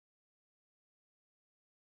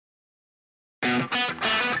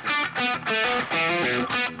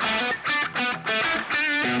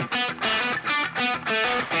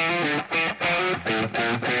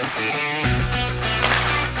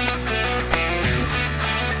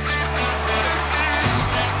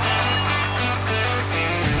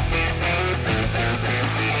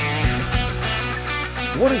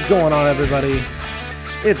What is going on, everybody?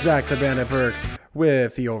 It's Zach the Bandit Burke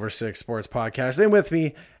with the Over 6 Sports Podcast. And with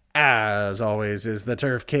me, as always, is the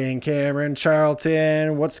Turf King, Cameron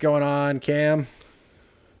Charlton. What's going on, Cam?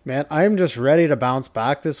 Man, I'm just ready to bounce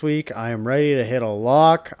back this week. I am ready to hit a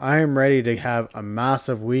lock. I am ready to have a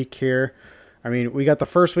massive week here. I mean, we got the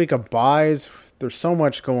first week of buys. There's so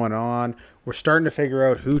much going on. We're starting to figure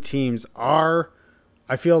out who teams are.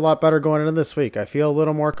 I feel a lot better going into this week. I feel a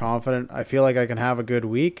little more confident. I feel like I can have a good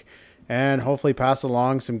week and hopefully pass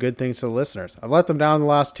along some good things to the listeners. I've let them down the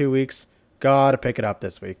last 2 weeks. Gotta pick it up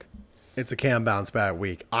this week. It's a Cam bounce back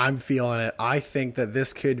week. I'm feeling it. I think that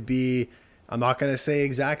this could be, I'm not going to say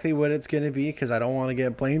exactly what it's going to be because I don't want to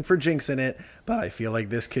get blamed for jinxing it, but I feel like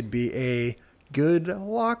this could be a good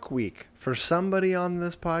lock week for somebody on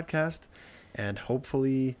this podcast, and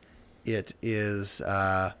hopefully it is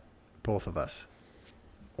both of us.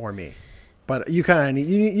 Or me, but you kind of need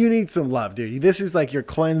you need some love, dude. This is like your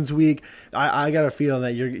cleanse week. I got a feeling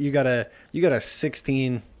that you got a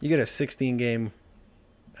 16 game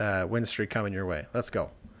win streak coming your way. Let's go.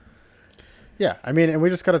 Yeah, I mean, and we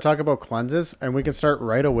just got to talk about cleanses, and we can start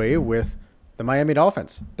right away with the Miami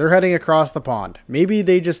Dolphins. They're heading across the pond. Maybe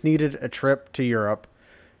they just needed a trip to Europe,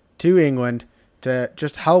 to England, to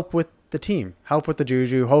just help with the team, help with the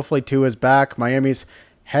juju. Hopefully, Tua's back. Miami's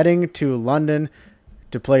heading to London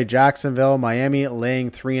to play Jacksonville. Miami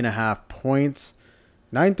laying 3.5 points.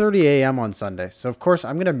 9:30 a.m. on Sunday. So, of course,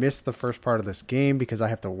 I'm going to miss the first part of this game because I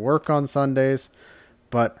have to work on Sundays.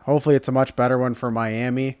 But hopefully it's a much better one for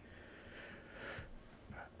Miami.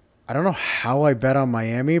 I don't know how I bet on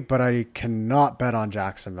Miami, but I cannot bet on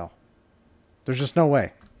Jacksonville. There's just no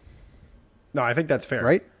way. No, I think that's fair.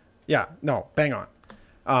 Right? Yeah, no, bang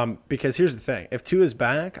on. Because here's the thing. If Tua's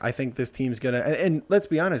back, I think this team's going to... And let's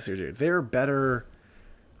be honest here, dude. They're better...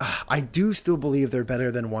 I do still believe they're better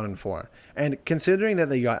than 1-4. And considering that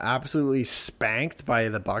they got absolutely spanked by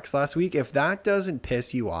the Bucs last week, if that doesn't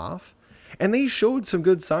piss you off, and they showed some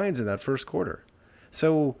good signs in that first quarter.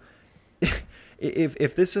 So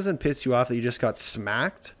if this doesn't piss you off that you just got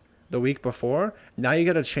smacked the week before, now you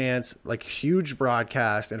get a chance, like huge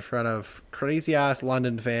broadcast in front of crazy ass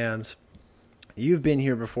London fans. You've been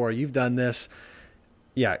here before. You've done this.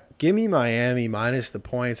 Yeah, give me Miami minus the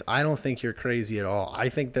points. I don't think you're crazy at all. I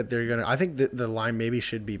think that I think that the line maybe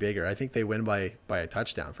should be bigger. I think they win by a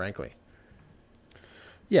touchdown, frankly.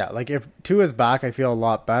 Yeah, like if Tua's back, I feel a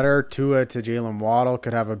lot better. Tua to Jalen Waddle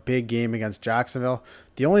could have a big game against Jacksonville.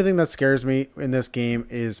 The only thing that scares me in this game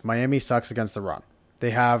is Miami sucks against the run.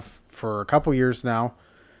 They have for a couple years now.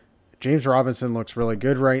 James Robinson looks really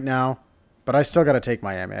good right now. But I still got to take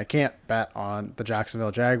Miami. I can't bet on the Jacksonville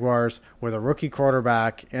Jaguars with a rookie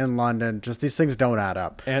quarterback in London. Just these things don't add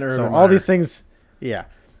up. And Urban so Meyer. All these things, yeah.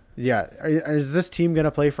 Is this team going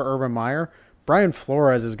to play for Urban Meyer? Brian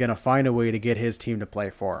Flores is going to find a way to get his team to play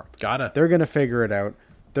for him. They're going to figure it out.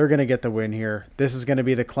 They're going to get the win here. This is going to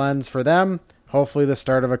be the cleanse for them. Hopefully the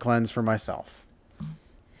start of a cleanse for myself.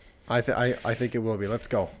 I think it will be. Let's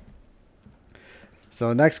go.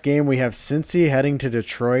 So next game, we have Cincy heading to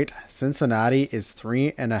Detroit. Cincinnati is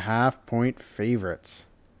 3.5 point favorites.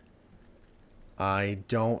 I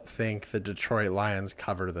don't think the Detroit Lions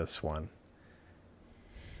cover this one.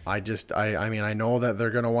 I mean, I know that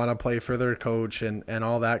they're going to want to play for their coach and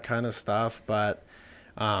all that kind of stuff, but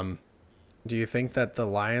do you think that the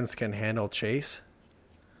Lions can handle Chase?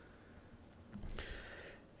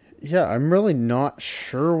 Yeah, I'm really not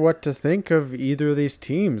sure what to think of either of these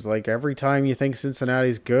teams. Like, every time you think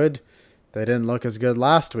Cincinnati's good, they didn't look as good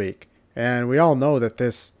last week. And we all know that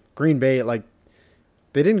this Green Bay, like,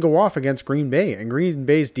 they didn't go off against Green Bay, and Green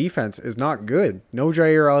Bay's defense is not good. No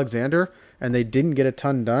Jair Alexander, and they didn't get a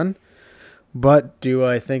ton done. But do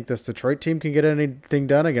I think this Detroit team can get anything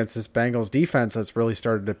done against this Bengals defense that's really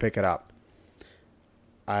started to pick it up?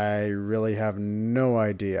 I really have no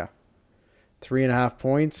idea. 3.5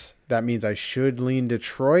 points. That means I should lean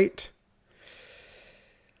Detroit.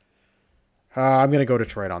 I'm going to go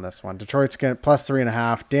Detroit on this one. Detroit's going plus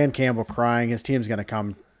 3.5. Dan Campbell crying. His team's going to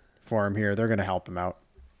come for him here. They're going to help him out.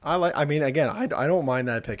 I mean, again, I don't mind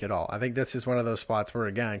that pick at all. I think this is one of those spots where,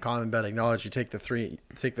 again, common bet acknowledge you take the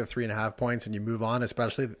 3.5 points and you move on,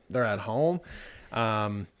 especially they're at home.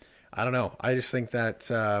 I don't know. I just think that,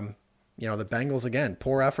 the Bengals, again,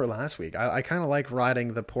 poor effort last week. I kind of like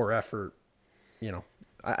riding the poor effort.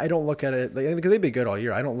 I don't look at it because they've been good all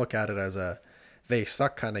year. I don't look at it as a they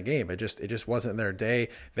suck kind of game. It just wasn't their day.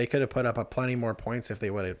 They could have put up plenty more points if they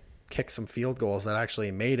would have kicked some field goals that actually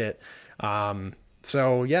made it.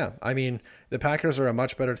 So yeah, I mean, the Packers are a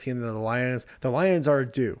much better team than the Lions. The Lions are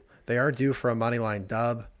due. They are due for a money line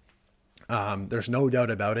dub. There's no doubt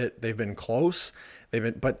about it. They've been close.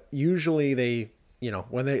 But usually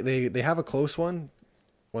when they have a close one,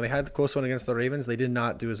 when they had the close one against the Ravens, they did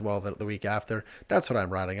not do as well the week after. That's what I'm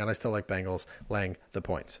riding on. I still like Bengals laying the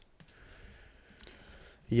points.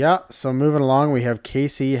 Yeah, so moving along, we have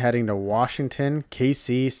KC heading to Washington.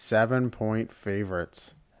 KC 7-point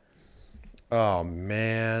favorites. Oh,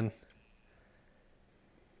 man.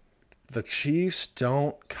 The Chiefs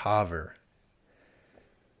don't cover.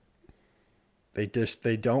 They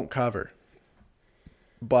don't cover.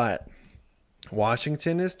 But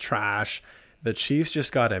Washington is trash. The Chiefs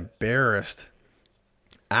just got embarrassed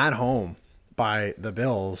at home by the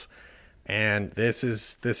Bills, and this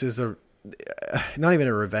is a not even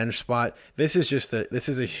a revenge spot. This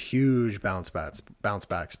is a huge bounce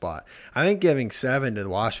back spot. I think giving 7 to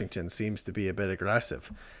Washington seems to be a bit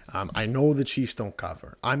aggressive. I know the Chiefs don't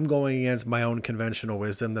cover. I'm going against my own conventional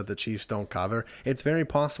wisdom that the Chiefs don't cover. It's very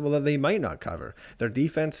possible that they might not cover. Their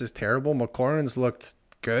defense is terrible. McLaurin's looked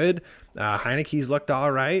good. Heineke's looked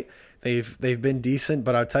all right. They've been decent,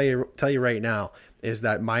 but I'll tell you right now is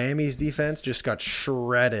that Miami's defense just got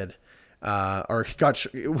shredded. Or got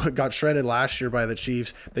shredded last year by the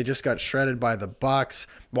Chiefs. They just got shredded by the Bucks.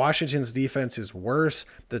 Washington's defense is worse.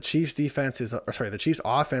 The Chiefs'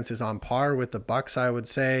 offense is on par with the Bucks, I would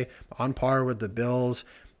say, on par with the Bills.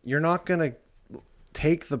 You're not gonna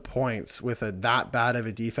take the points with that bad of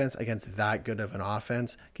a defense against that good of an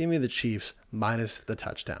offense. Give me the Chiefs minus the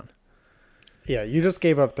touchdown. Yeah, you just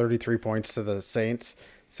gave up 33 points to the Saints.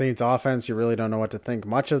 Saints offense, you really don't know what to think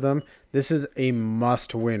much of them. This is a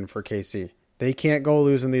must win for KC. They can't go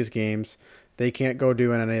losing these games. They can't go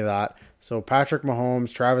doing any of that. So Patrick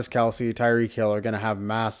Mahomes, Travis Kelce, Tyreek Hill are going to have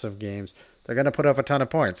massive games. They're going to put up a ton of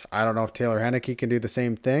points. I don't know if Taylor Heineke can do the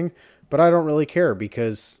same thing, but I don't really care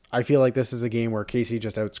because I feel like this is a game where KC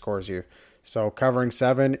just outscores you. So covering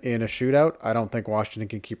 7 in a shootout, I don't think Washington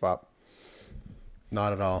can keep up.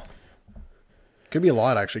 Not at all. Could be a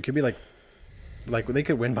lot, actually. Could be like they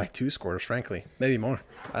could win by 2 scores, frankly. Maybe more.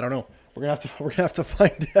 I don't know. We're gonna have to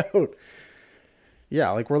find out. Yeah,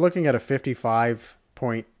 like we're looking at a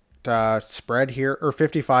 55-point spread here, or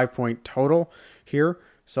 55-point total here.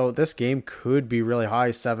 So this game could be really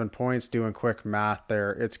high, 7 points. Doing quick math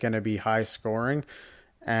there, it's going to be high scoring,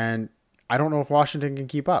 and I don't know if Washington can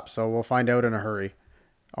keep up. So we'll find out in a hurry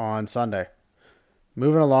on Sunday.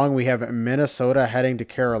 Moving along, we have Minnesota heading to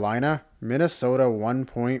Carolina. Minnesota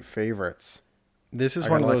 1-point favorites. This is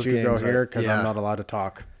one of those games. Go here because I'm not allowed to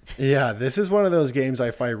talk. Yeah, this is one of those games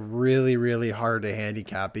I find really, really hard to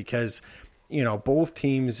handicap because, both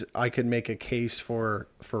teams I could make a case for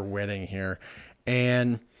winning here.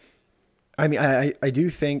 And I mean, I do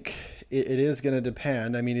think it is going to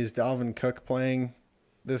depend. I mean, is Dalvin Cook playing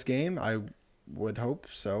this game? I would hope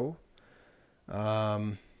so.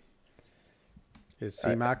 Is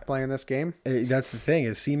C-Mac playing this game? That's the thing.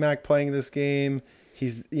 Is C-Mac playing this game?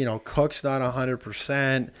 He's, Cook's not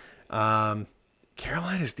 100%.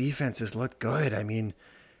 Carolina's defense has looked good. I mean,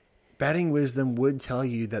 betting wisdom would tell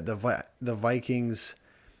you that the Vikings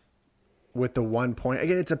with the 1 point,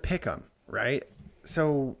 again, it's a pick 'em, right?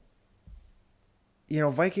 So,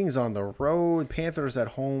 Vikings on the road, Panthers at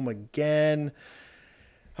home again.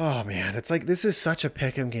 Oh man, it's like, this is such a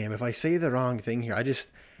pick 'em game. If I say the wrong thing here, I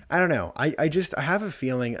don't know. I have a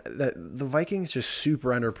feeling that the Vikings just super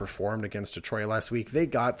underperformed against Detroit last week. They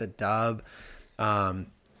got the dub.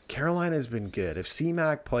 Carolina's been good. If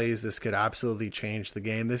C-Mac plays, this could absolutely change the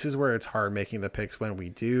game. This is where it's hard making the picks when we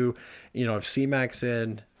do. If C-Mac's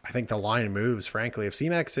in, I think the line moves, frankly. If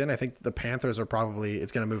C-Mac's in, I think the Panthers are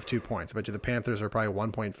it's going to move 2 points. I bet you the Panthers are probably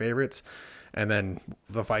 1-point favorites. And then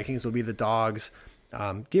the Vikings will be the dogs.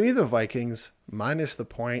 Give me the Vikings minus the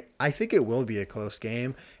point. I think it will be a close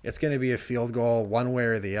game. It's going to be a field goal one way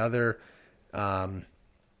or the other.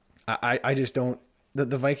 I just don't.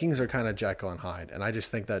 The Vikings are kind of Jekyll and Hyde, and I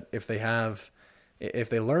just think that if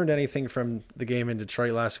they learned anything from the game in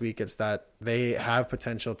Detroit last week, it's that they have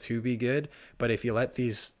potential to be good. But if you let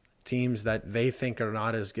these teams that they think are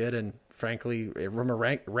not as good, and frankly, from a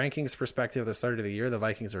rankings perspective, at the start of the year, the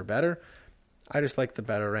Vikings are better. I just like the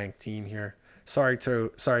better ranked team here. Sorry,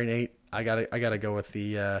 Nate. I gotta go with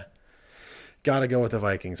the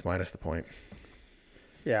Vikings minus the point.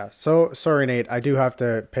 Yeah. So sorry, Nate. I do have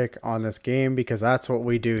to pick on this game because that's what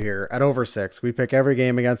we do here at Over 6. We pick every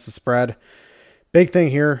game against the spread. Big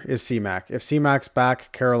thing here is C-Mac. If C-Mac's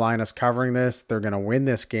back, Carolina's covering this. They're gonna win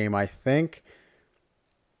this game, I think.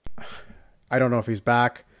 I don't know if he's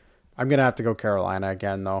back. I'm gonna have to go Carolina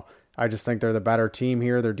again, though. I just think they're the better team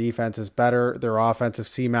here. Their defense is better. Their offensive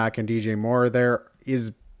C-Mac and DJ Moore there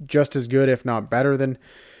is just as good, if not better than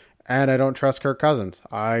And I don't trust Kirk Cousins.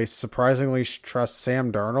 I surprisingly trust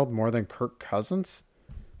Sam Darnold more than Kirk Cousins.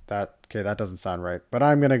 That doesn't sound right. But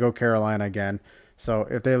I'm going to go Carolina again. So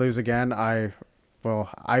if they lose again, I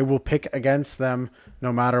will pick against them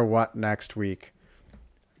no matter what next week.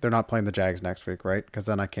 They're not playing the Jags next week, right? Because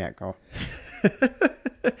then I can't go.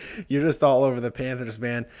 You're just all over the Panthers,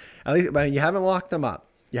 man. At least, but you haven't locked them up.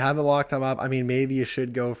 I mean, maybe you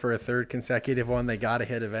should go for a third consecutive one. They got to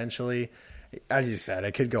hit eventually. As you said,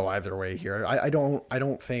 it could go either way here. I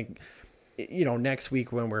don't think, next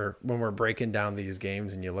week when we're breaking down these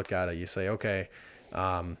games and you look at it, you say, okay,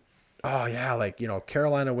 Carolina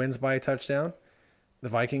wins by a touchdown. The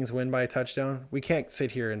Vikings win by a touchdown. We can't sit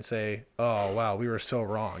here and say, oh, wow, we were so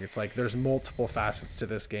wrong. It's like there's multiple facets to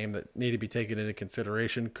this game that need to be taken into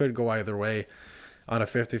consideration. Could go either way on a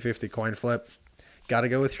 50-50 coin flip. Got to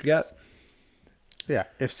go with your gut. Yeah.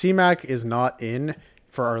 If C-Mac is not in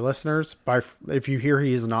for our listeners, if you hear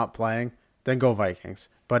he is not playing, then go Vikings.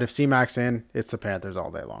 But if C-Mac's in, it's the Panthers all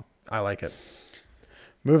day long. I like it.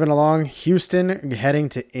 Moving along, Houston heading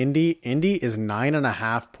to Indy. Indy is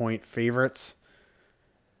 9.5-point favorites.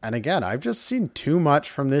 And again, I've just seen too much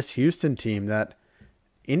from this Houston team that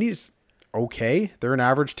Indy's okay. They're an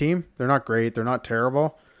average team. They're not great. They're not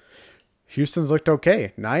terrible. Houston's looked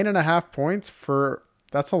okay. 9.5 points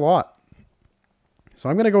that's a lot. So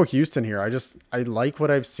I'm going to go Houston here. I like what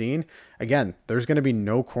I've seen. Again, there's going to be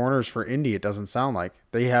no corners for Indy. It doesn't sound like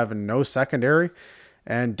they have no secondary,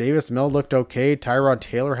 and Davis Mills looked okay. Tyrod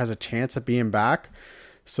Taylor has a chance of being back.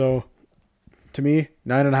 So to me,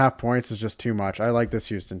 9.5 points is just too much. I like this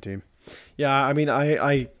Houston team. Yeah, I mean,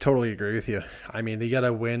 I totally agree with you. I mean, they got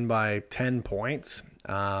to win by 10 points.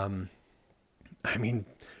 I mean,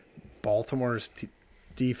 Baltimore's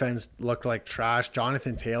defense looked like trash.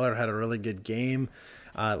 Jonathan Taylor had a really good game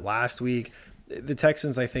last week. The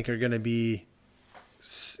Texans, I think, are going to be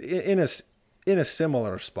in a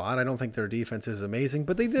similar spot. I don't think their defense is amazing,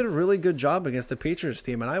 but they did a really good job against the Patriots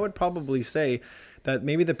team. And I would probably say that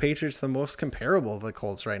maybe the Patriots are the most comparable of the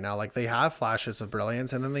Colts right now. Like, they have flashes of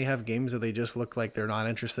brilliance, and then they have games where they just look like they're not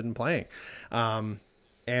interested in playing.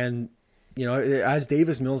 And, as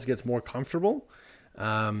Davis Mills gets more comfortable,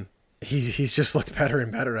 he's just looked better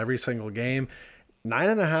and better every single game.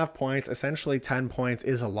 9.5 points, essentially 10 points,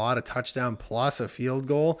 is a lot of touchdown plus a field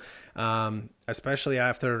goal, especially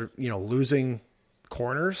after losing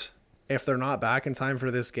corners. If they're not back in time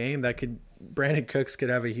for this game, Brandon Cooks could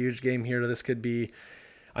have a huge game here. This could be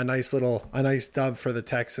a nice dub for the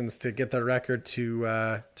Texans to get their record to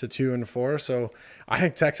 2-4. So I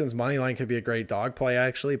think Texans money line could be a great dog play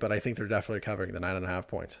actually, but I think they're definitely covering the 9.5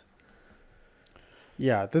 points.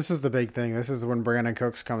 Yeah, this is the big thing. This is when Brandon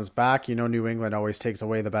Cooks comes back. New England always takes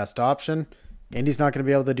away the best option. Indy's not going to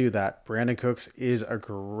be able to do that. Brandon Cooks is a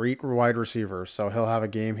great wide receiver, so he'll have a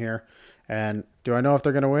game here. And do I know if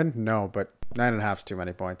they're going to win? No, but 9.5 is too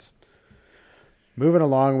many points. Moving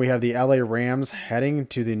along, we have the LA Rams heading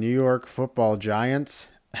to the New York Football Giants.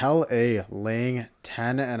 LA laying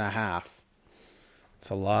 10.5. It's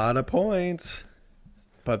a lot of points,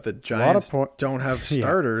 but the Giants don't have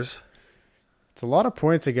starters. Yeah. It's a lot of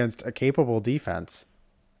points against a capable defense.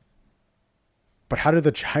 But how do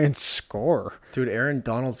the Giants score? Dude, Aaron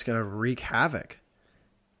Donald's going to wreak havoc.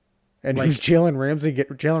 And who's Jalen Ramsey?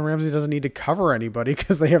 Jalen Ramsey doesn't need to cover anybody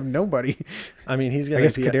because they have nobody. I mean, he's going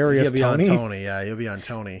to be Tony. On Tony. Yeah, he'll be on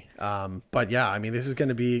Tony. But yeah, I mean, this is going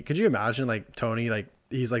to be. Could you imagine like Tony? Like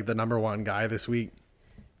he's like the number one guy this week,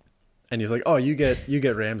 and he's like, "Oh, you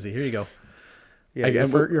get Ramsey. Here you go." Yeah,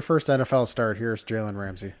 your first NFL start. Here's Jalen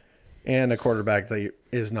Ramsey, and a quarterback that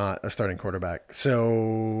is not a starting quarterback.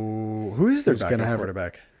 So who is their backup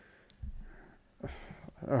quarterback?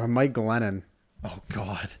 Mike Glennon. Oh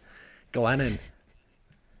God. Glennon.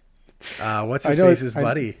 What's his face's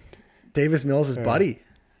buddy? Davis Mills' buddy.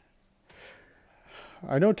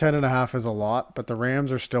 I know 10.5 is a lot, but the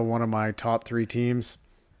Rams are still one of my top 3 teams.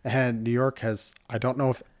 And New York I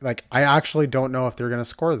actually don't know if they're going to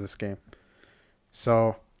score this game.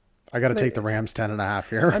 So I got to take the Rams 10.5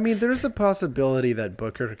 here. I mean, there's a possibility that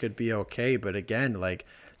Booker could be okay, but again, like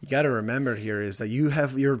you got to remember here is that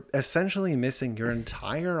you're essentially missing your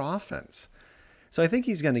entire offense. So I think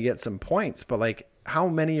he's going to get some points, but like how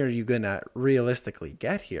many are you going to realistically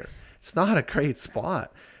get here? It's not a great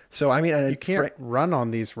spot. So, I mean, you can't run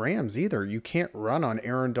on these Rams either. You can't run on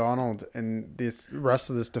Aaron Donald and this rest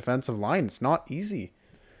of this defensive line. It's not easy.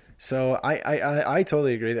 So I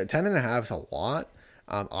totally agree that 10.5 is a lot.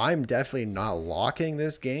 I'm definitely not locking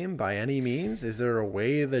this game by any means. Is there a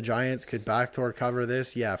way the Giants could backdoor cover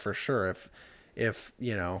this? Yeah, for sure. If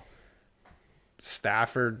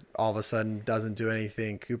Stafford all of a sudden doesn't do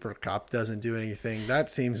anything. Cooper Kupp doesn't do anything. That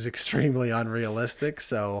seems extremely unrealistic.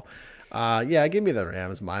 So, yeah, give me the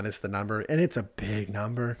Rams minus the number. And it's a big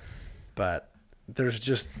number, but there's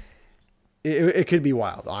just, it could be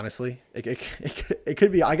wild, honestly. It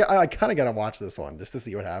could be. I kind of got to watch this one just to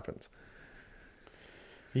see what happens.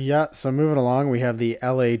 Yeah, so moving along, we have the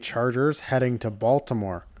LA Chargers heading to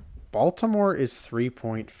Baltimore. Baltimore is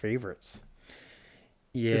 3-point favorites.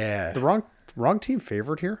 Yeah. Is the wrong team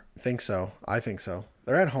favored here? I think so.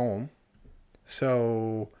 They're at home.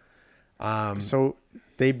 So so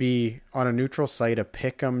they'd be on a neutral site, a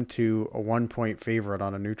pick 'em to a 1-point favorite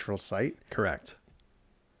on a neutral site. Correct.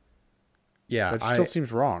 Yeah. That still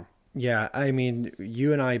seems wrong. Yeah, I mean,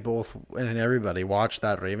 you and I both, and everybody watched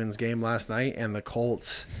that Ravens game last night, and the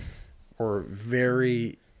Colts were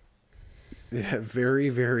very, very,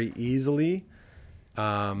 very easily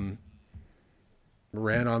ran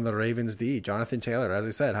on the Ravens D. Jonathan Taylor, as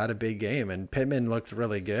I said, had a big game, and Pittman looked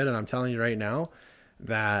really good. And I'm telling you right now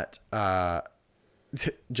that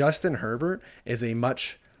Justin Herbert is a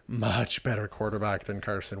much, much better quarterback than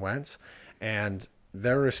Carson Wentz, and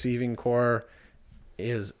their receiving core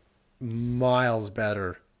is miles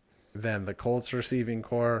better than the Colts receiving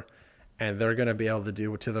core, and they're going to be able to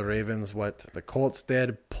do to the Ravens what the Colts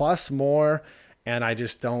did plus more. And I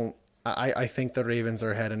just don't, I think the Ravens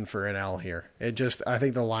are heading for an L here. I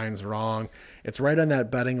think the line's wrong. It's right on that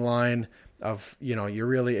betting line of, you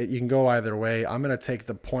can go either way. I'm going to take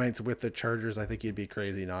the points with the Chargers. I think you'd be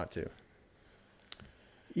crazy not to.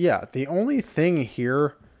 Yeah. The only thing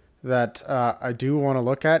here that I do want to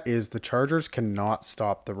look at is the Chargers cannot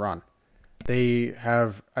stop the run.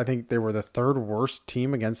 I think they were the third worst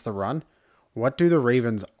team against the run. What do the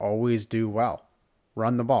Ravens always do well?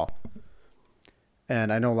 Run the ball.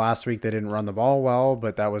 And I know last week they didn't run the ball well,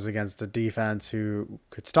 but that was against a defense who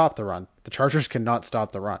could stop the run. The Chargers cannot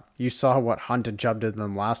stop the run. You saw what Hunt and Chubb did to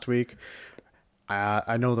them last week.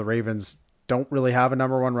 I know the Ravens don't really have a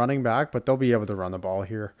number one running back, but they'll be able to run the ball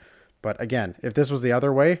here. But again, if this was the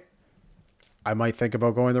other way, I might think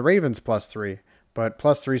about going the Ravens +3. But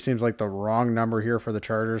 +3 seems like the wrong number here for the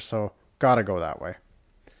Chargers, so gotta go that way.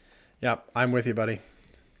 Yep, I'm with you, buddy.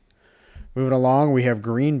 Moving along, we have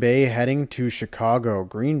Green Bay heading to Chicago.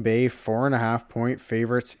 Green Bay 4.5-point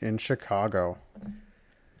favorites in Chicago.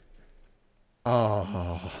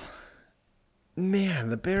 Oh, man,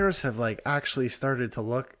 the Bears have actually started to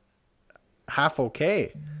look half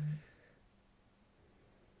okay.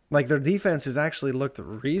 Their defense has actually looked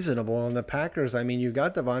reasonable. And the Packers, I mean, you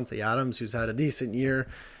got Devontae Adams, who's had a decent year.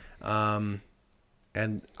 And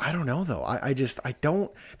I don't know, though. I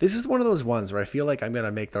don't. This is one of those ones where I feel like I'm going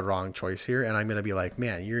to make the wrong choice here. And I'm going to be like,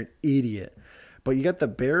 man, you're an idiot. But you got the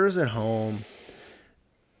Bears at home.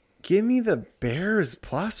 Give me the Bears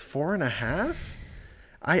 +4.5.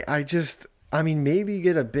 I mean, maybe you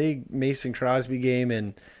get a big Mason Crosby game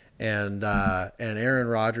and Aaron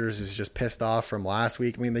Rodgers is just pissed off from last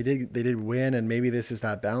week. I mean, they did win, and maybe this is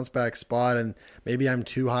that bounce back spot, and maybe I'm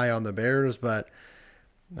too high on the Bears, but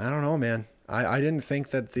I don't know, man. I didn't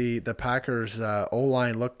think that the Packers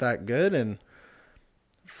O-line looked that good, and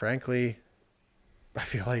frankly, I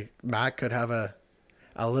feel like Matt could have a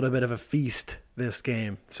little bit of a feast this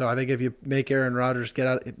game. So I think if you make Aaron Rodgers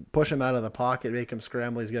push him out of the pocket, make him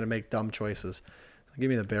scramble, he's going to make dumb choices. Give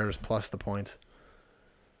me the Bears plus the points.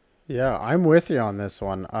 Yeah, I'm with you on this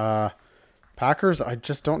one. Packers, I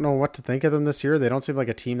just don't know what to think of them this year. They don't seem like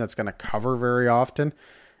a team that's going to cover very often.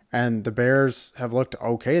 And the Bears have looked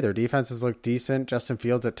okay. Their defense has looked decent. Justin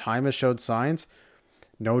Fields at time has showed signs.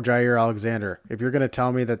 No Jair Alexander. If you're going to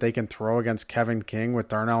tell me that they can throw against Kevin King with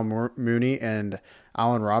Darnell Mooney and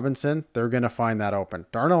Allen Robinson, they're going to find that open.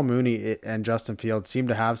 Darnell Mooney and Justin Fields seem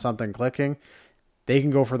to have something clicking. They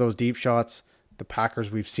can go for those deep shots. The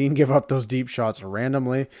Packers, we've seen give up those deep shots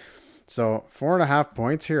randomly. So 4.5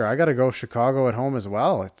 points here. I got to go Chicago at home as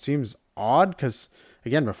well. It seems odd because,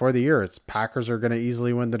 again, before the year, it's Packers are going to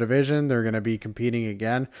easily win the division. They're going to be competing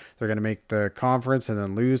again. They're going to make the conference and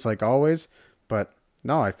then lose like always. But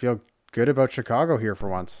no, I feel good about Chicago here for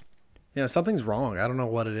once. Yeah, something's wrong. I don't know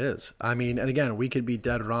what it is. I mean, and again, we could be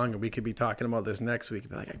dead wrong, and we could be talking about this next week.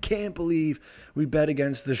 Be like, I can't believe we bet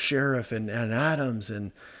against the Sheriff and Adams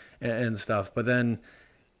and stuff. But then,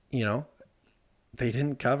 they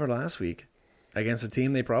didn't cover last week against a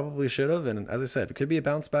team they probably should have. And as I said, it could be a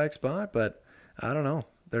bounce back spot, but I don't know.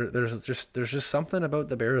 There's just something about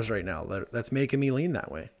the Bears right now that's making me lean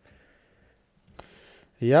that way.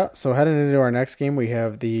 Yeah, so heading into our next game, we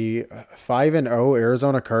have the 5-0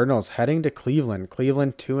 Arizona Cardinals heading to Cleveland.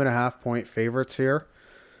 Cleveland 2.5-point favorites here.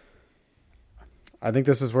 I think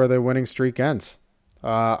this is where the winning streak ends.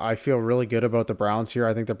 I feel really good about the Browns here.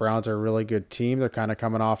 I think the Browns are a really good team. They're kind of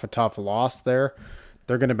coming off a tough loss there.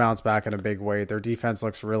 They're going to bounce back in a big way. Their defense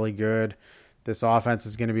looks really good. This offense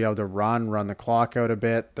is going to be able to run the clock out a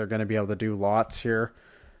bit. They're going to be able to do lots here.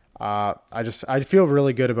 I feel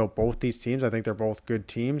really good about both these teams. I think they're both good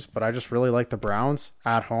teams, but I just really like the Browns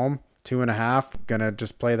at home, 2.5. Gonna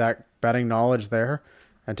just play that betting knowledge there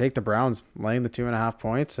and take the Browns, laying the 2.5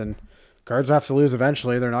 points. And Cards have to lose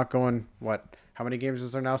eventually. They're not going, how many games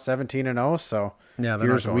is there now? 17-0. So yeah, they're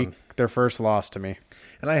not going. Their first loss to me.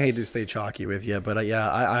 And I hate to stay chalky with you, but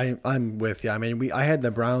I'm with you. I mean, I had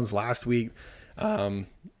the Browns last week,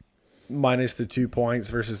 minus the 2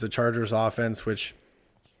 points versus the Chargers offense, which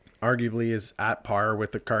arguably is at par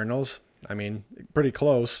with the Cardinals. I mean, pretty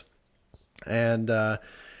close. And that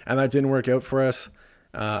didn't work out for us.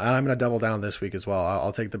 And I'm going to double down this week as well.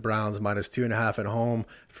 I'll take the Browns minus 2.5 at home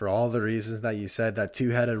for all the reasons that you said, that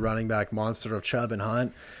two-headed running back monster of Chubb and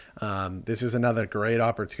Hunt. This is another great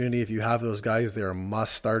opportunity. If you have those guys, they are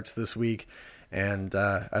must starts this week. And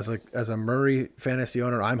as a Murray fantasy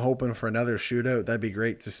owner, I'm hoping for another shootout. That'd be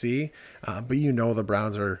great to see. But the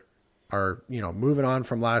Browns are moving on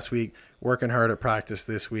from last week, working hard at practice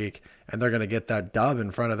this week, and they're going to get that dub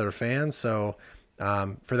in front of their fans. So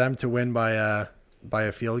for them to win by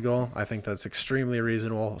a field goal, I think that's extremely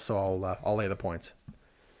reasonable. So I'll lay the points.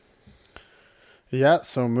 Yeah,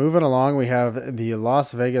 so moving along, we have the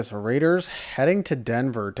Las Vegas Raiders heading to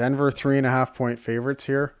Denver. Denver 3.5 point favorites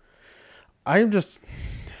here. Is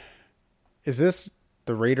this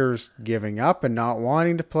the Raiders giving up and not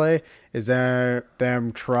wanting to play? Is that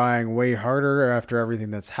them trying way harder after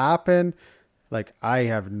everything that's happened? I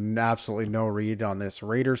have absolutely no read on this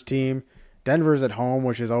Raiders team. Denver's at home,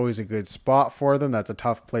 which is always a good spot for them. That's a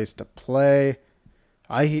tough place to play.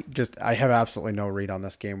 I have absolutely no read on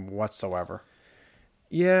this game whatsoever.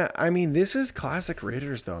 Yeah, I mean, this is classic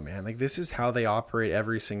Raiders, though, man. This is how they operate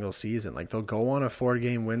every single season. They'll go on a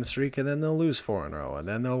 4-game win streak, and then they'll lose 4 in a row, and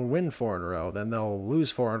then they'll win 4 in a row, then they'll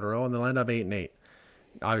lose 4 in a row, and they'll end up 8-8.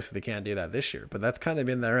 Obviously, they can't do that this year, but that's kind of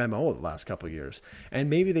been their MO the last couple of years. And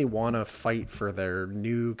maybe they want to fight for their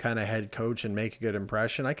new kind of head coach and make a good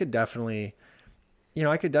impression. I could definitely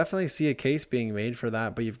see a case being made for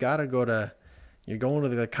that, but you've got to you're going to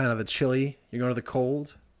the kind of the chilly, you're going to the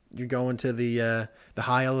cold, you're going to the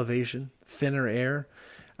high elevation, thinner air.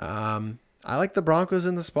 I like the Broncos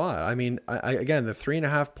in the spot. I mean, again, the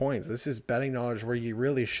 3.5 points. This is betting knowledge where you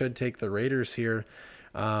really should take the Raiders here.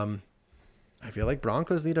 I feel like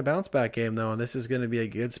Broncos need a bounce back game though, and this is going to be a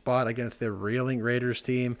good spot against the reeling Raiders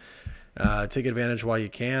team. Take advantage while you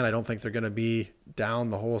can. I don't think they're going to be down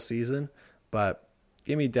the whole season, but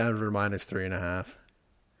give me Denver minus 3.5.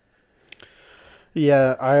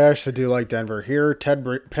 Yeah, I actually do like Denver here.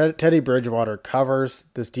 Teddy Bridgewater covers.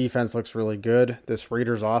 This defense looks really good. This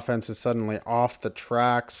Raiders offense is suddenly off the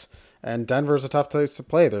tracks, and Denver's a tough place to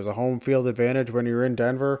play. There's a home field advantage when you're in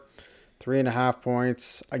Denver. 3.5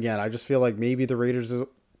 points. Again, I just feel like maybe the Raiders will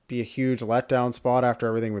be a huge letdown spot after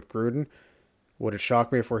everything with Gruden. Would it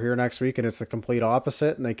shock me if we're here next week and it's the complete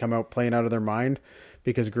opposite and they come out playing out of their mind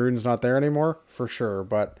because Gruden's not there anymore? For sure,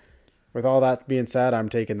 but with all that being said, I'm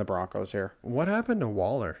taking the Broncos here. What happened to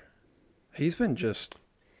Waller? He's been just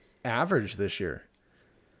average this year.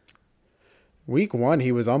 Week 1,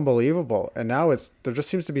 he was unbelievable. And now there just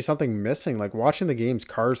seems to be something missing. Watching the games,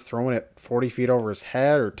 cars throwing it 40 feet over his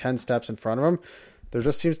head or 10 steps in front of him. There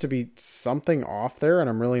just seems to be something off there, and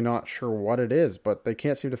I'm really not sure what it is, but they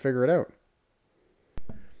can't seem to figure it out.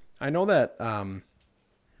 I know that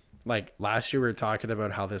last year we were talking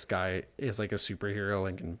about how this guy is like a superhero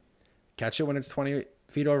and can catch it when it's 20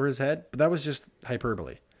 feet over his head, but that was just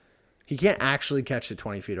hyperbole. He can't actually catch it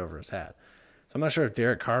 20 feet over his head. So I'm not sure if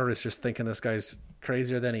Derek Carr is just thinking this guy's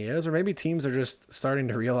crazier than he is, or maybe teams are just starting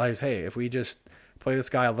to realize, hey, if we just play this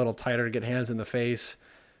guy a little tighter, get hands in the face,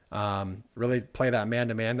 really play that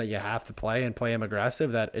man-to-man that you have to play and play him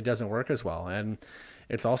aggressive, that it doesn't work as well. And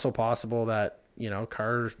it's also possible that,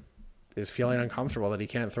 Carr is feeling uncomfortable, that he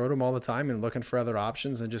can't throw to him all the time and looking for other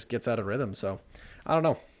options and just gets out of rhythm. So I don't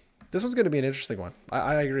know. This one's going to be an interesting one.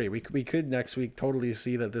 I agree. We could next week totally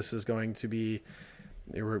see that this is going to be,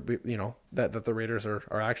 that the Raiders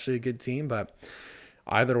are actually a good team. But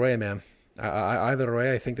either way, man, I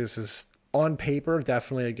think this is on paper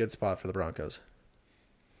definitely a good spot for the Broncos.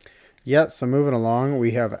 Yeah, so moving along,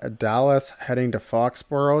 we have Dallas heading to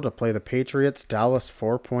Foxborough to play the Patriots. Dallas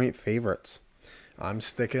 4-point favorites. I'm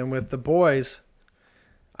sticking with the boys.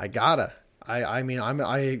 I gotta.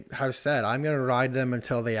 I have said I'm going to ride them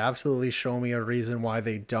until they absolutely show me a reason why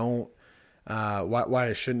they don't why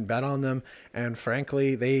I shouldn't bet on them. And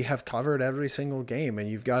frankly, they have covered every single game. And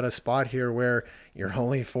you've got a spot here where you're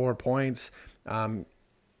only 4 points.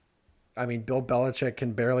 I mean, Bill Belichick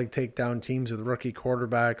can barely take down teams with rookie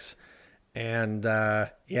quarterbacks. And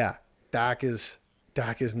yeah, Dak is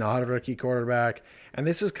not a rookie quarterback. And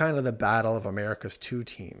this is kind of the battle of America's two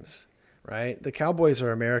teams, right? The Cowboys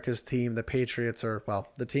are America's team. The Patriots are, well,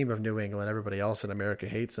 the team of New England. Everybody else in America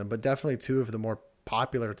hates them, but definitely two of the more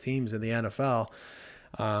popular teams in the NFL.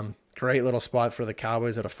 Great little spot for the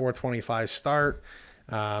Cowboys at a 425 start.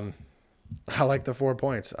 I like the 4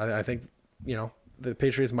 points. I think, the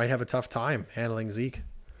Patriots might have a tough time handling Zeke.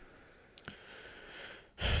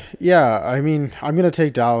 Yeah, I mean, I'm going to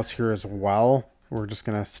take Dallas here as well. We're just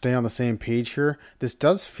going to stay on the same page here. This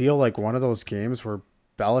does feel like one of those games where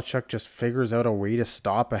Belichick just figures out a way to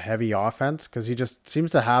stop a heavy offense, because he just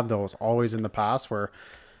seems to have those always in the past where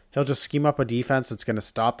he'll just scheme up a defense that's going to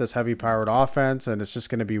stop this heavy-powered offense, and it's just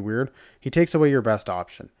going to be weird. He takes away your best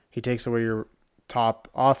option. He takes away your top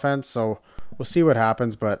offense, so we'll see what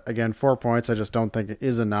happens. But again, 4 points I just don't think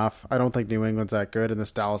is enough. I don't think New England's that good, and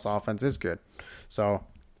this Dallas offense is good. So,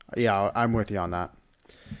 yeah, I'm with you on that.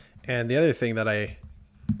 And the other thing that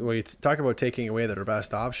when you talk about taking away their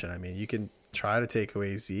best option, I mean, you can try to take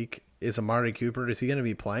away Zeke. Is Amari Cooper, is he going to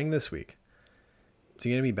be playing this week? Is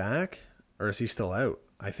he going to be back, or is he still out?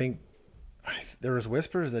 I think there was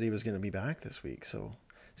whispers that he was going to be back this week. So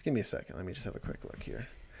just give me a second. Let me just have a quick look here.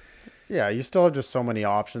 Yeah, you still have just so many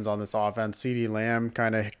options on this offense. CeeDee Lamb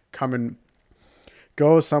kind of come and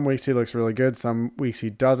go. Some weeks he looks really good. Some weeks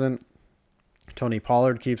he doesn't. Tony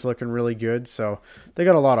Pollard keeps looking really good. So they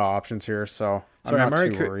got a lot of options here. So I'm not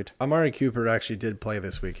too worried. Amari Cooper actually did play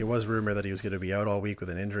this week. It was rumored that he was going to be out all week with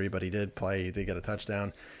an injury, but he did play. He did get a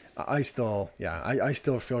touchdown. I still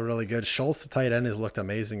feel really good. Schultz, the tight end, has looked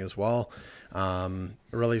amazing as well.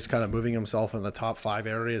 Really is kind of moving himself in the top 5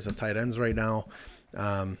 areas of tight ends right now.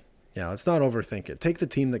 Let's not overthink it. Take the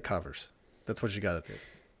team that covers. That's what you got to do.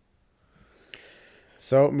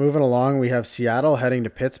 So moving along, we have Seattle heading to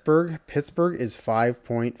Pittsburgh. Pittsburgh is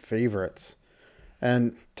 5-point favorites.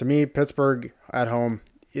 And to me, Pittsburgh at home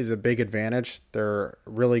is a big advantage. They're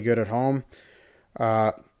really good at home.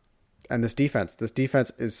 And this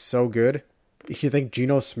defense is so good. You think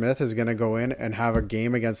Geno Smith is going to go in and have a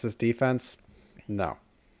game against this defense? No.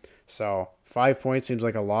 So 5 points seems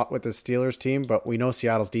like a lot with the Steelers team, but we know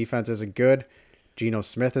Seattle's defense isn't good. Geno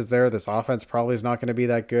Smith is there. This offense probably is not going to be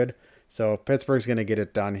that good. So Pittsburgh's going to get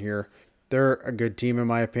it done here. They're a good team in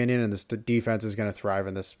my opinion, and this defense is going to thrive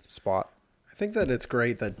in this spot. I think that it's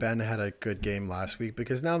great that Ben had a good game last week,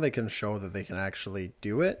 because now they can show that they can actually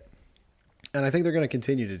do it. And I think they're going to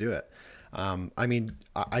continue to do it.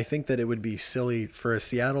 I think that it would be silly for a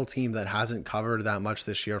Seattle team that hasn't covered that much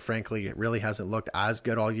this year. Frankly, it really hasn't looked as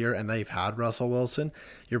good all year, and they've had Russell Wilson.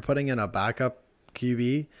 You're putting in a backup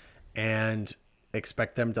QB and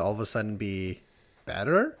expect them to all of a sudden be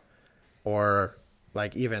better, or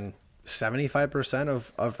like even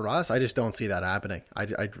 75% of Russ. I just don't see that happening.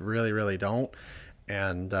 I really, really don't.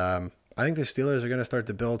 And I think the Steelers are going to start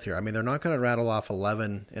to build here. I mean, they're not going to rattle off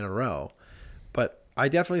 11 in a row, but I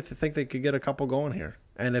definitely think they could get a couple going here.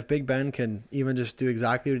 And if Big Ben can even just do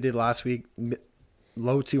exactly what he did last week,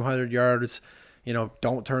 low 200 yards,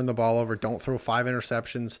 don't turn the ball over, don't throw 5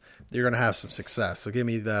 interceptions, you're going to have some success. So give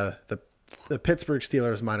me the Pittsburgh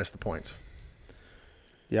Steelers minus the points.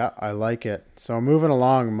 Yeah, I like it. So moving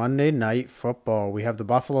along, Monday Night Football. We have the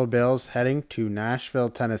Buffalo Bills heading to Nashville,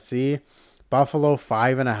 Tennessee. Buffalo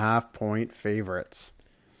 5.5-point favorites.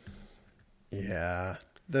 Yeah,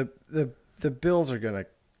 the Bills are going to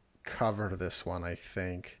cover this one, I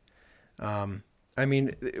think.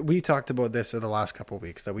 We talked about this in the last couple of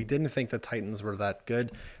weeks, that we didn't think the Titans were that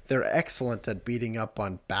good. They're excellent at beating up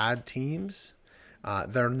on bad teams.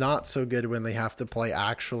 They're not so good when they have to play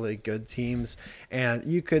actually good teams. And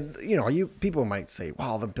you could, people might say,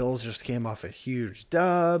 wow, the Bills just came off a huge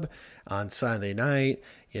dub on Sunday night.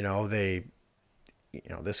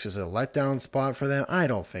 This is a letdown spot for them. I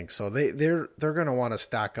don't think so. They're going to want to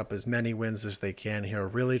stack up as many wins as they can here,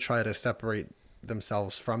 really try to separate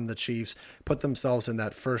themselves from the Chiefs, put themselves in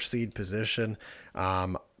that first seed position.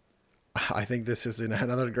 I think this is in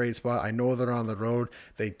another great spot. I know they're on the road.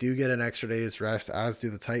 They do get an extra day's rest, as do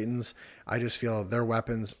the Titans. I just feel their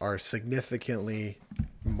weapons are significantly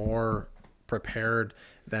more prepared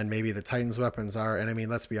than maybe the Titans' weapons are. And I mean,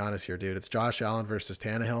 let's be honest here, dude. It's Josh Allen versus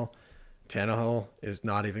Tannehill. Tannehill is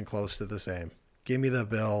not even close to the same. Give me the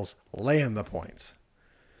Bills. Lay him the points.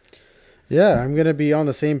 Yeah, I'm going to be on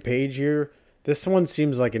the same page here. This one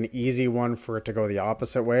seems like an easy one for it to go the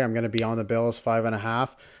opposite way. I'm going to be on the Bills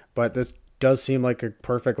 5.5. But this does seem like a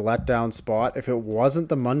perfect letdown spot. If it wasn't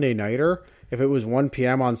the Monday nighter, if it was 1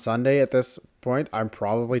 p.m. on Sunday at this point, I'm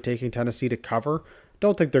probably taking Tennessee to cover.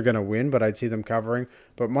 Don't think they're going to win, but I'd see them covering.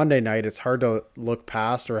 But Monday night, it's hard to look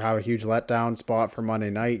past or have a huge letdown spot for Monday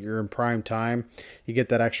night. You're in prime time. You get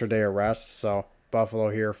that extra day of rest. So Buffalo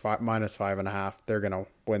here, minus 5.5. They're going to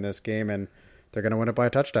win this game, and they're going to win it by a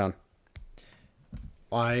touchdown.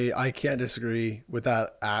 I can't disagree with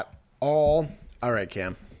that at all. All right,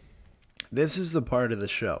 Cam. This is the part of the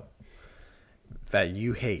show that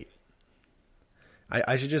you hate.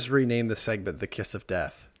 I should just rename the segment The Kiss of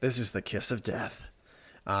Death. This is the Kiss of Death.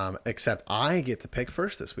 Except I get to pick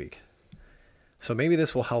first this week. So maybe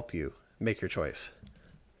this will help you make your choice.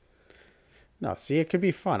 No, see, it could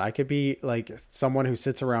be fun. I could be like someone who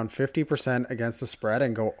sits around 50% against the spread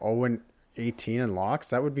and go 0-18 in locks.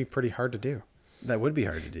 That would be pretty hard to do. That would be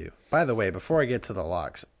hard to do. By the way, before I get to the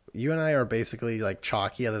locks, you and I are basically like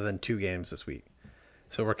chalky other than 2 games this week.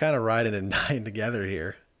 So we're kind of riding a 9 together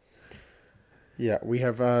here. Yeah, we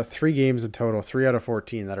have 3 games in total, 3 out of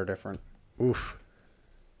 14 that are different. Oof.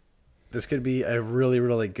 This could be a really,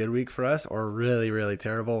 really good week for us or really, really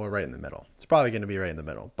terrible or right in the middle. It's probably going to be right in the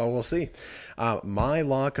middle, but we'll see. My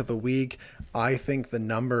lock of the week, I think the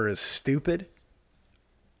number is stupid.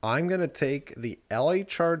 I'm going to take the LA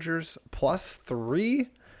Chargers +3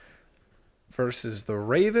 versus the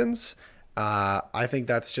Ravens. I think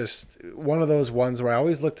that's just one of those ones where I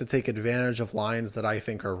always look to take advantage of lines that I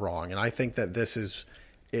think are wrong. And I think that this is,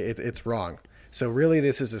 it's wrong. So really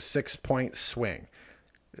this is a 6-point swing.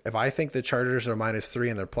 If I think the Chargers are -3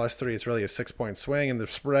 and they're +3, it's really a 6-point swing in the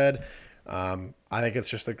spread. I think it's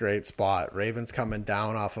just a great spot. Ravens coming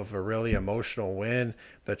down off of a really emotional win.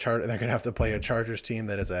 They're going to have to play a Chargers team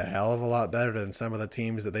that is a hell of a lot better than some of the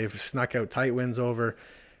teams that they've snuck out tight wins over.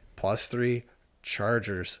 +3,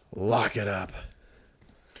 Chargers, lock it up.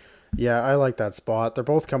 Yeah, I like that spot. They're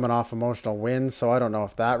both coming off emotional wins, so I don't know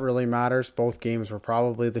if that really matters. Both games were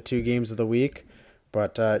probably the 2 games of the week.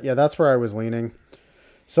 But yeah, that's where I was leaning.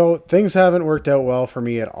 So things haven't worked out well for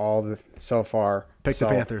me at all so far. Pick the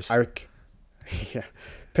Panthers. Yeah,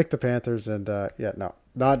 pick the Panthers and yeah, no,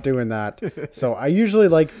 not doing that. So I usually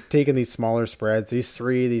like taking these smaller spreads, these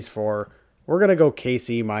 3, these 4. We're going to go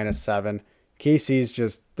KC -7. KC's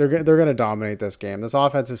just, they're going to dominate this game. This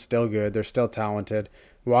offense is still good. They're still talented.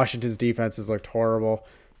 Washington's defense has looked horrible.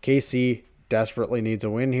 KC desperately needs a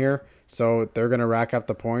win here. So they're going to rack up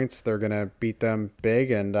the points. They're going to beat them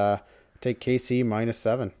big and take KC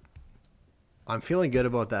 -7. I'm feeling good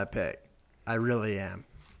about that pick. I really am.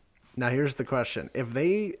 Now here's the question. If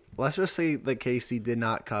let's just say that KC did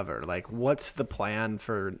not cover, like what's the plan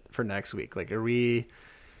for next week? Like we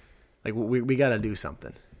got to do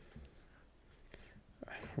something.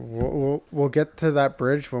 We'll get to that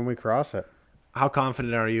bridge when we cross it. How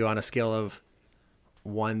confident are you on a scale of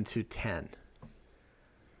 1 to 10?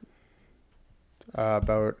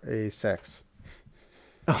 About a 6.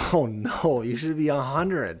 Oh no, you should be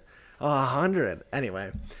 100. 100.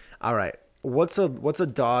 Anyway, all right. What's a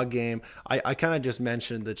dog game? I kind of just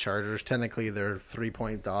mentioned the Chargers. Technically, they're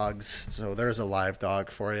 3-point dogs, so there's a live dog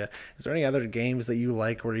for you. Is there any other games that you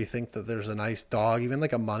like where you think that there's a nice dog, even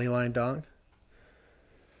like a money line dog?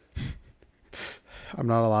 I'm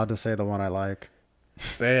not allowed to say the one I like.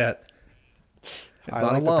 Say it. It's I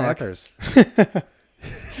not like a lock. the Panthers.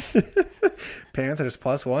 Panthers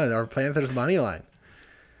 +1 or Panthers money line.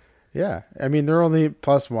 Yeah, I mean, they're only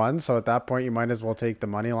 +1, so at that point you might as well take the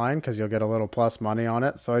money line because you'll get a little plus money on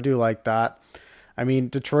it. So I do like that. I mean,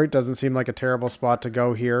 Detroit doesn't seem like a terrible spot to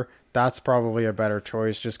go here. That's probably a better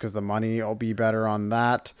choice just because the money will be better on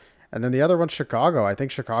that. And then the other one's Chicago. I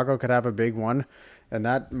think Chicago could have a big one, and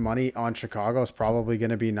that money on Chicago is probably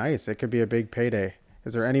going to be nice. It could be a big payday.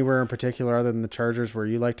 Is there anywhere in particular other than the Chargers where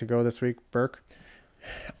you like to go this week, Burke?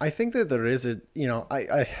 I think that there is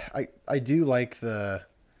I do like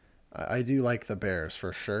the Bears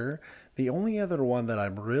for sure. The only other one that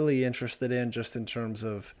I'm really interested in, just in terms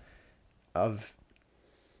of,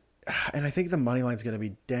 and I think the money line is going to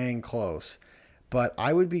be dang close, but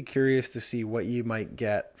I would be curious to see what you might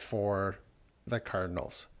get for the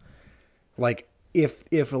Cardinals. Like if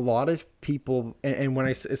a lot of people, and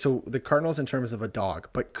when so the Cardinals in terms of a dog,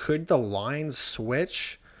 but could the lines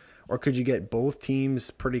switch, or could you get both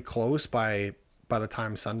teams pretty close by the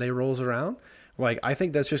time Sunday rolls around? Like, I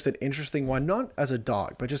think that's just an interesting one, not as a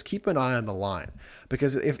dog, but just keep an eye on the line.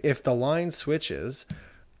 Because if the line switches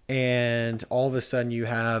and all of a sudden you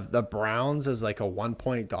have the Browns as like a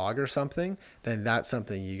 1-point dog or something, then that's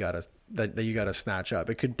something you gotta snatch up.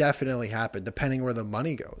 It could definitely happen depending where the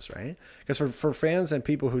money goes, right? Because for fans and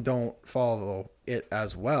people who don't follow it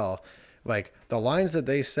as well, like the lines that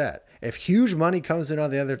they set, If huge money comes in on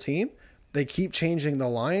the other team, they keep changing the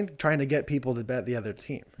line, trying to get people to bet the other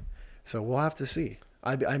team. So we'll have to see.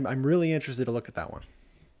 I'm really interested to look at that one.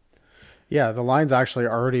 Yeah, the line's actually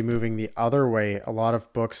already moving the other way. A lot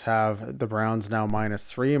of books have the Browns now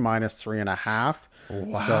 -3, -3.5.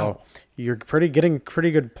 Wow. So you're getting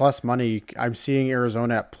pretty good plus money. I'm seeing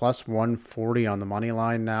Arizona at +140 on the money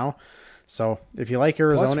line now. So if you like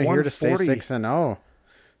Arizona here to stay 6-0,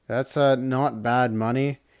 that's not bad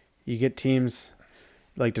money. You get teams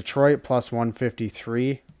like Detroit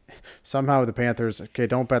 +153. Somehow the Panthers. Okay,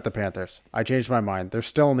 don't bet the Panthers. I changed my mind. They're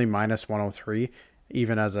still only -103.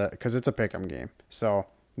 Even because it's a pick'em game. So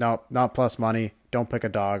no, not plus money. Don't pick a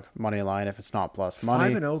dog money line if it's not plus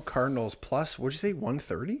money. 5-0 Cardinals plus, what'd you say,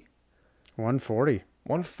 130? 140.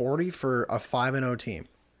 140 for a 5-0 team.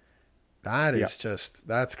 That is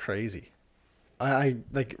that's crazy. I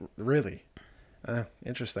like, really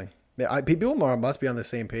interesting. People must be on the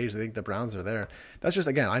same page. They think the Browns are there. That's just,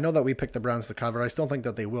 again, I know that we picked the Browns to cover. I still think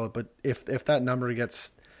that they will, but if that number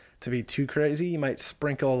gets to be too crazy, you might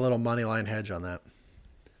sprinkle a little money line hedge on that.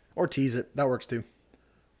 Or tease it. That works too.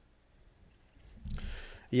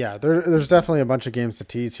 Yeah, there's definitely a bunch of games to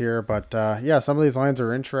tease here. But some of these lines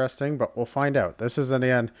are interesting, but we'll find out. This is, in the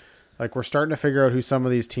end, like, we're starting to figure out who some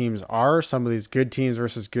of these teams are. Some of these good teams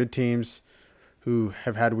versus good teams who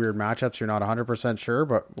have had weird matchups. You're not 100% sure,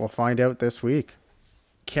 but we'll find out this week.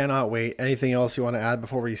 Cannot wait. Anything else you want to add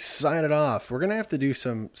before we sign it off? We're going to have to do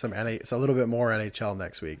a little bit more NHL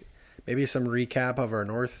next week. Maybe some recap of our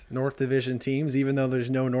North Division teams, even though there's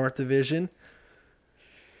no North Division.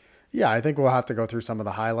 Yeah, I think we'll have to go through some of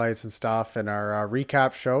the highlights and stuff in our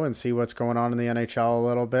recap show and see what's going on in the NHL a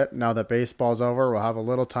little bit. Now that baseball's over, we'll have a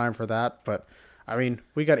little time for that. But, I mean,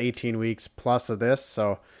 we got 18 weeks plus of this,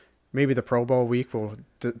 so maybe the Pro Bowl week we'll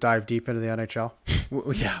dive deep into the NHL.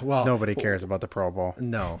 Well, nobody cares about the Pro Bowl.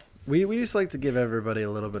 No. We just like to give everybody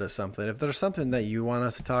a little bit of something. If there's something that you want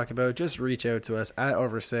us to talk about, just reach out to us at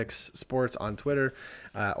Over6 Sports on Twitter,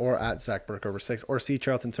 or at Zach Burke Over6, or C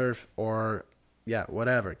Charlton Turf, or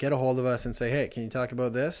whatever. Get a hold of us and say, hey, can you talk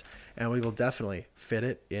about this? And we will definitely fit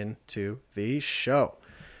it into the show.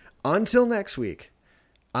 Until next week,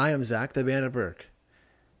 I am Zach the Bandit Burke,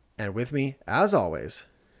 and with me, as always,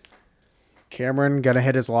 Cameron gonna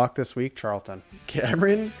hit his lock this week, Charlton.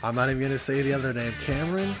 Cameron, I'm not even gonna say the other name.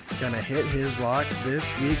 Cameron gonna hit his lock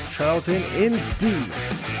this week, Charlton. Indeed.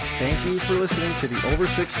 Thank you for listening to the Over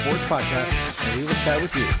 6 Sports Podcast, and we will chat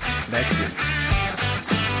with you next week.